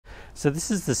So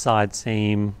this is the side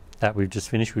seam that we've just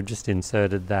finished. We've just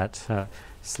inserted that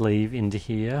sleeve into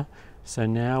here. So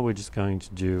now we're just going to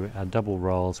do our double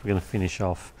rolls. We're going to finish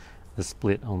off the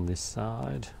split on this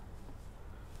side.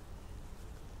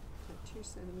 2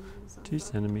 centimetres under. 2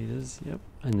 centimetres, yep,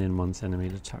 and then 1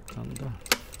 centimetre tucked under.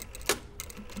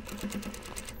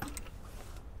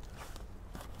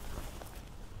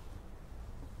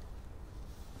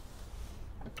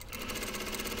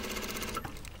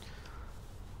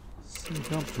 So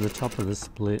go up to the top of the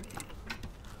split.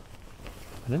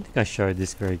 I don't think I showed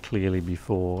this very clearly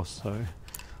before, so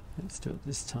let's do it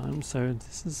this time. So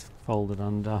this is folded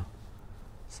under,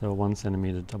 so a 1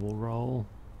 centimetre double roll.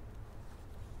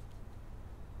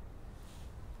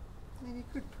 I mean, you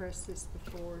could press this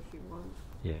before if you want.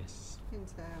 Yes.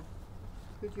 Depends how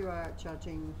good you are at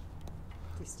judging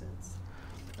distance.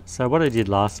 So what I did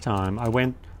last time, I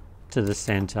went to the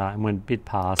centre and went a bit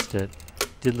past it,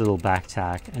 did a little back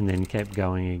tack, and then kept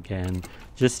going again,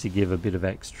 just to give a bit of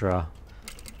extra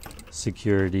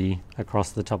security across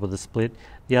the top of the split.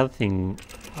 The other thing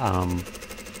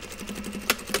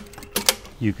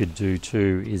you could do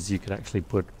too is you could actually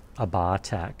put a bar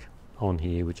tack on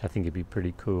here, which I think would be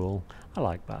pretty cool. I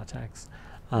like bar tacks,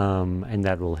 and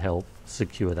that will help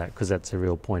secure that, because that's a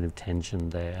real point of tension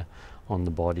there on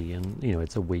the body, and you know,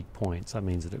 it's a weak point, so that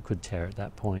means that it could tear at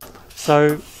that point.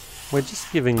 So we're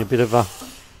just giving a bit of a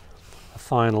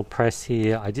final press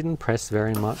here. I didn't press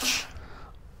very much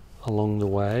along the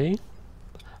way,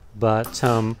 but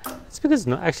it's because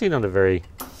it's actually not a very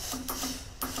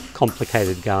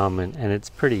complicated garment, and it's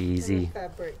pretty easy. And the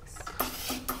fabrics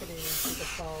pretty easy to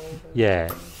fold. Yeah,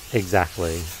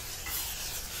 exactly.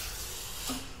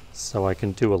 So I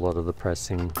can do a lot of the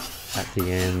pressing at the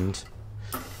end.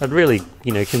 I'd really,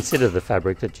 you know, consider the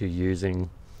fabric that you're using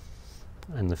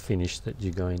and the finish that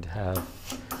you're going to have.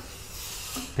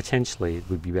 Potentially it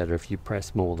would be better if you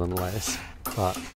press more than less, but